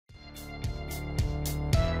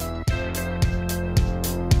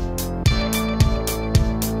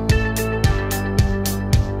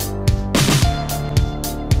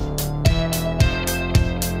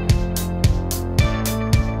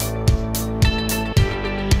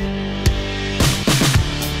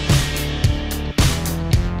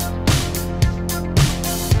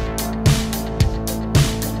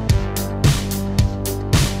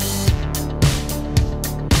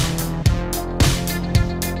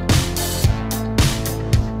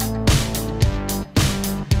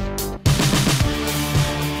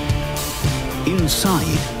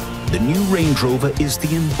Inside, the new Range Rover is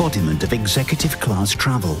the embodiment of executive-class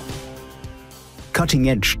travel.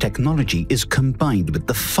 Cutting-edge technology is combined with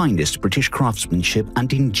the finest British craftsmanship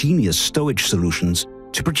and ingenious stowage solutions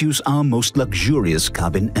to produce our most luxurious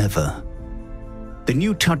cabin ever. The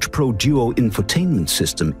new Touch Pro Duo infotainment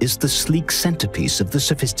system is the sleek centerpiece of the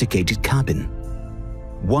sophisticated cabin.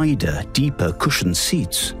 Wider, deeper cushioned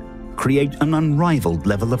seats create an unrivaled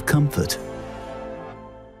level of comfort.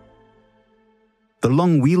 The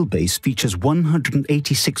long wheelbase features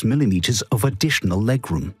 186 millimeters of additional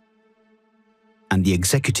legroom, and the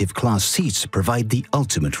executive class seats provide the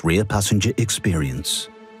ultimate rear passenger experience.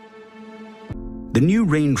 The new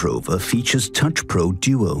Range Rover features Touch Pro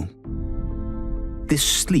Duo. This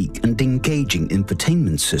sleek and engaging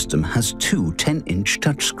infotainment system has two 10-inch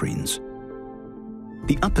touchscreens.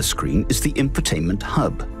 The upper screen is the infotainment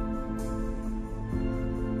hub,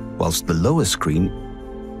 whilst the lower screen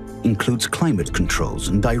includes climate controls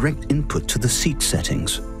and direct input to the seat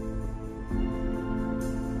settings.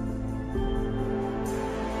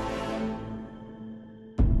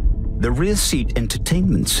 The rear seat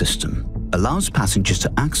entertainment system allows passengers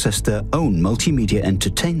to access their own multimedia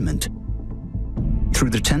entertainment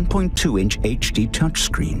through the 10.2-inch HD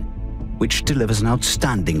touchscreen, which delivers an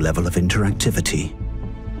outstanding level of interactivity.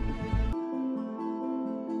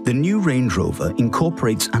 The new Range Rover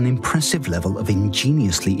incorporates an impressive level of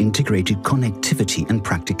ingeniously integrated connectivity and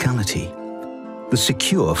practicality. The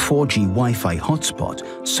secure 4G Wi-Fi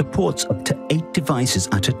hotspot supports up to 8 devices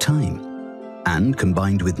at a time, and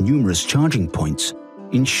combined with numerous charging points,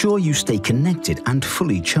 ensure you stay connected and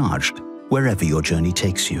fully charged wherever your journey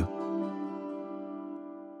takes you.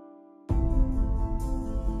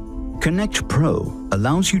 Connect Pro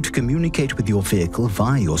allows you to communicate with your vehicle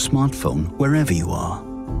via your smartphone wherever you are.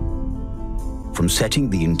 From setting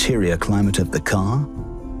the interior climate of the car,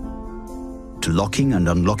 to locking and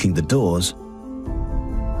unlocking the doors,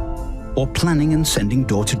 or planning and sending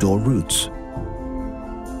door-to-door routes.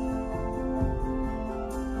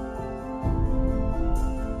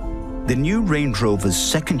 The new Range Rover's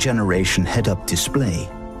second-generation head-up display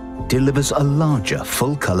delivers a larger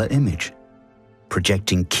full-color image,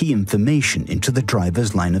 projecting key information into the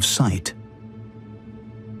driver's line of sight.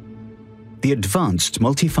 The advanced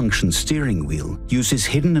multifunction steering wheel uses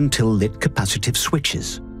hidden until lit capacitive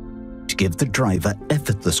switches to give the driver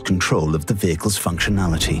effortless control of the vehicle's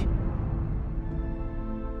functionality.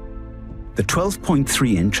 The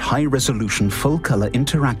 12.3-inch high-resolution full-color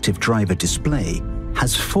interactive driver display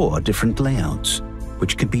has 4 different layouts,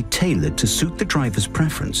 which can be tailored to suit the driver's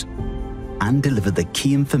preference and deliver the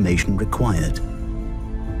key information required.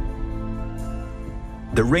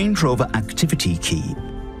 The Range Rover Activity Key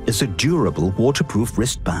is a durable waterproof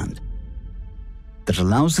wristband that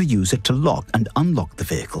allows the user to lock and unlock the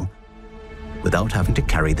vehicle without having to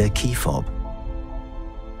carry their key fob.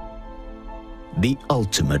 The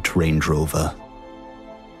ultimate Range Rover.